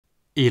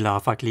Ila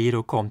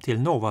Fakliro kom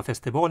till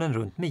Novafestivalen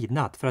runt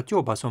midnatt för att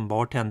jobba som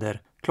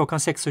bartender. Klockan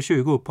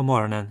 6:20 på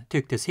morgonen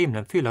tycktes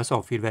himlen fyllas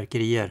av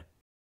fyrverkerier.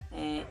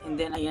 And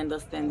then I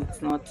understand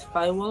it's not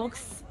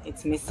fireworks,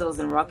 it's missiles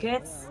and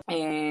rockets.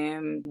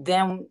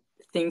 Then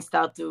things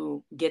start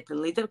to get a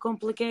little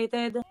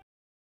complicated.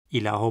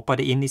 Ila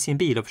hoppade in i sin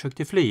bil och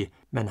försökte fly,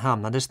 men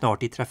hamnade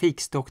snart i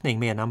trafikstockning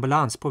med en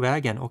ambulans på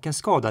vägen och en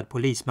skadad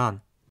polisman.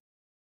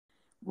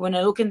 When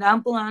I look in the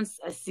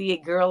ambulance, I see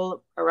a girl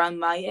around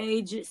my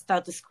age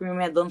start to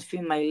scream, I don't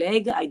feel my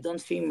leg, I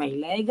don't feel my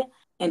leg.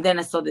 And then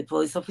I saw the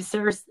police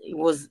officers. It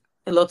was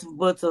a lot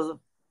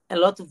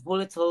of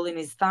bullets hole in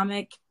his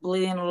stomach,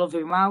 bleeding all over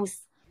his mouth.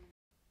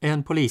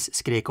 En polis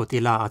skrek åt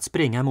Ila att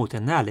springa mot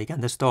en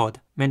närliggande stad,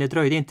 men det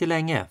dröjde inte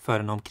länge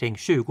förrän omkring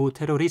 20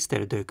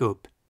 terrorister dök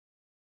upp.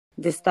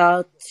 They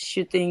start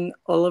shooting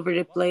all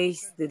over the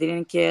place. They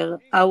didn't care.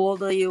 How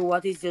old are you?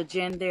 What is your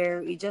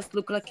gender? You just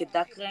look like a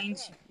duck range.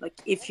 Like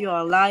if you are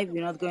alive,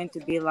 you're not going to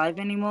be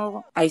alive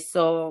anymore. I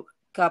saw a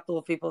couple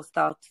of people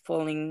start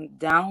falling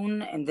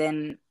down, and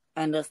then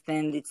I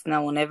understand it's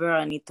now or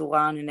never. I need to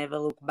run and never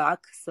look back.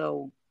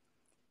 So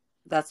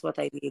that's what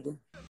I did.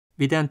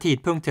 Vid den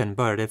tidpunkten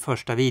började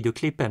första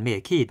videoklippen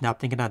med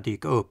kidnappningarna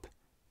dyka upp.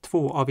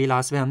 2 av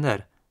Ilas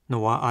vänner,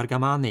 Noah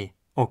Argamani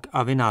och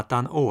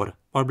Avinatan Or,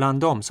 var bland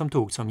dem som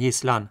tog som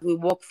gisslan. We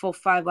walked for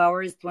 5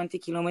 hours, 20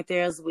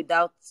 kilometers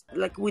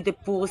with a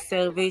poor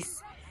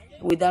service,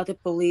 without a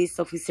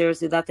police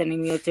officers, without any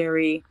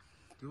military.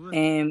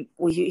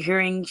 We're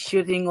hearing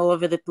shooting all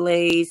over the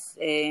place.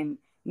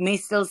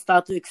 Missiles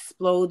start to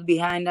explode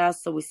behind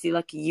us, so we see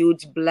like a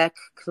huge black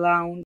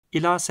cloud.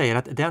 Ila säger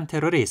att den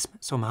terrorism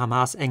som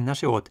Hamas ägnar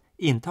sig åt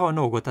inte har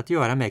något att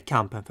göra med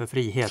kampen för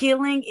frihet.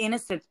 Killing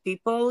innocent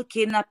people,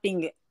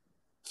 kidnapping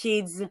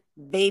kids,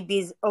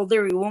 babies,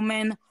 elderly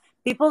women,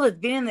 people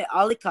that been in the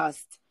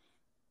Holocaust,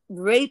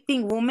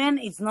 raping women,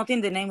 it's not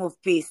in the name of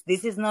peace.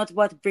 This is not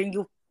what bring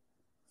you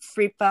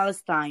free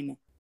Palestine.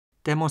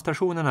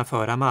 Demonstrationerna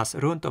för Hamas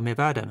runt om i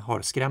världen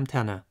har skrämt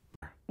henne.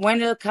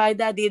 When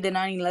Al-Qaeda did the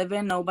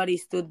 9/11, nobody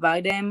stood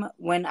by them.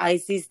 When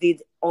ISIS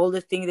did all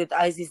the things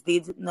that ISIS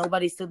did,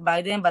 nobody stood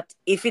by them. But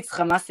if it's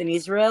Hamas in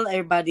Israel,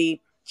 everybody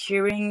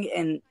cheering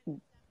and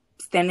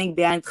standing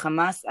behind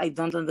Hamas, I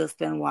don't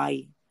understand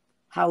why.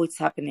 How it's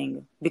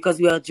happening.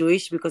 Because we are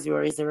Jewish, because we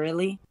are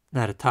Israeli.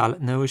 När Tal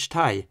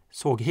Neushtai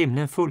såg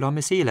himlen full av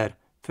missiler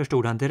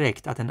förstod han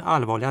direkt att en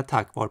allvarlig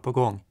attack var på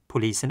gång.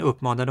 Polisen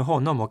uppmanade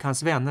honom och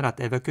hans vänner att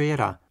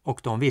evakuera, och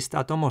de visste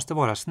att de måste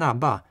vara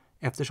snabba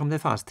eftersom det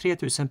fanns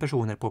 3000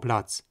 personer på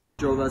plats.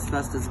 Drove as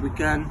fast as we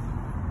can.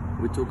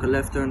 We took a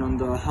left turn on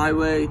the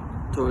highway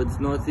towards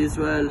North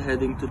Israel,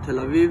 heading to Tel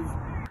Aviv.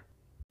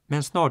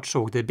 Men snart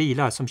såg de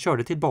bilar som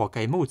körde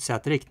tillbaka i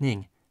motsatt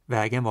riktning.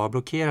 Vägen var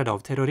blockerad av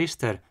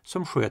terrorister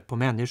som sköt på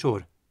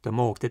människor. De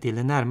åkte till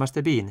den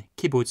närmaste byn,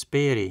 Kibbutz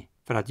Be'eri,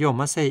 för att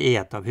gömma sig i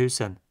ett av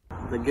husen.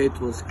 The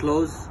gate was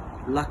closed.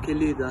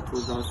 Luckily, that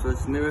was our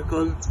first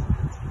miracle.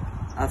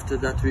 After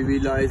that, we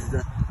realized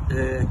that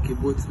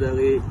Kibbutz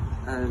Be'eri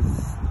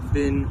has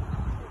been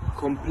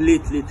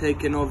completely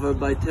taken over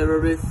by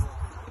terrorists.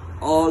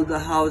 All the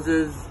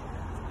houses,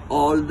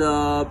 all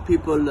the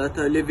people that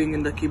are living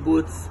in the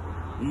kibbutz,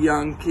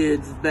 young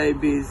kids,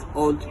 babies,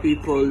 old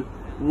people,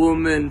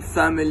 women,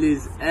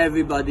 families,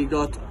 everybody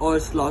got or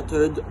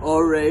slaughtered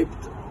or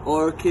raped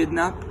or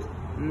kidnapped.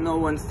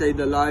 No one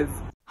stayed alive.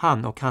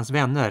 Han och hans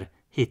vänner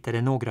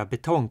hittade några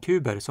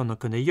betongkuber som de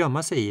kunde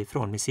gömma sig i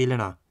från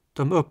missilerna.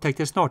 De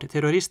upptäckte snart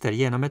terrorister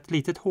genom ett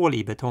litet hål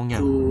i betongen.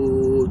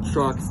 2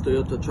 trucks,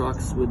 Toyota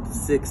trucks with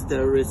 6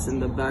 terrorists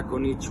in the back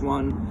on each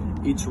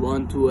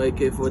one 2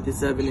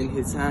 AK-47 in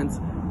his hands,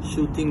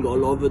 shooting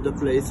all over the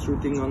place,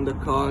 shooting on the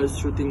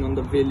cars, shooting on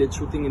the village,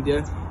 shooting in the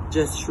air,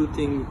 just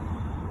shooting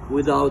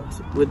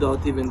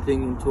without even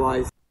thinking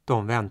twice.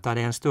 De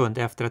väntade en stund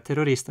efter att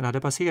terroristerna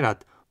hade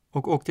passerat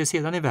och åkte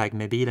sedan iväg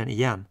med bilen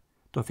igen.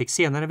 De fick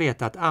senare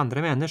veta att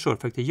andra människor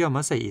försökte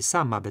gömma sig i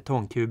samma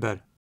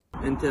betongkuber.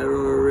 And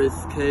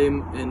terrorists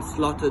came and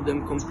slaughtered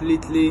them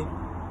completely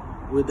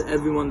with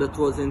everyone that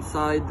was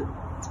inside.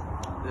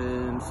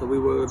 And so we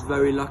were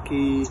very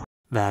lucky.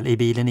 Väl i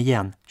bilen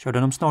igen körde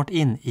de snart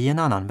in i en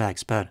annan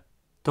vägspärr.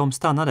 De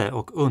stannade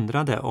och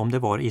undrade om det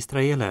var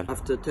israeler.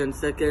 After 10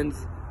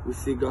 seconds we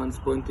see guns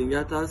pointing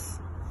at us.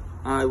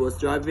 I was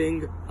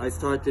driving. I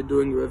started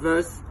doing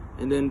reverse,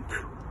 and then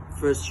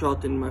first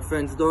shot in my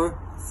friend's door,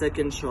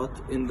 second shot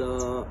in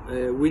the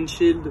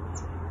windshield,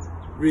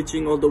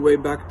 reaching all the way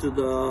back to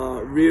the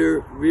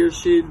rear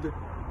shield,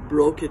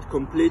 broke it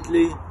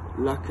completely.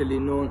 Luckily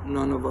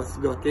none of us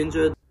got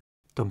injured.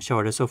 De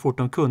körde så fort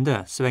de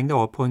kunde, svängde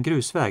av på en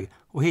grusväg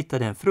och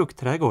hittade en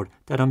fruktträdgård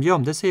där de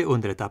gömde sig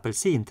under ett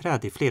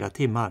apelsinträd i flera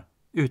timmar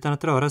utan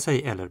att röra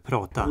sig eller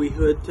prata. We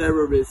heard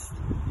terrorists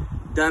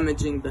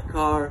damaging the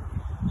car,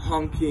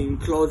 honking,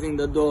 closing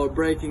the door,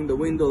 breaking the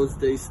windows.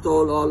 They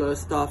stole all our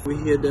stuff. We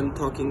hear them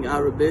talking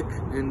Arabic,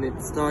 and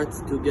it starts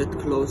to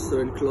get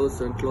closer and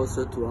closer and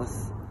closer to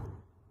us.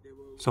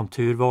 Som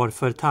tur var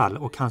för Tal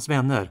och hans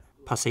vänner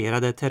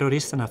passerade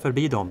terroristerna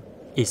förbi dem.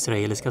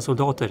 Israeliska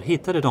soldater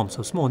hittade dem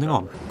så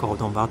småningom, gav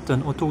dem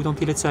vatten och tog dem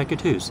till ett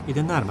säkert hus i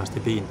den närmaste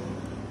byn.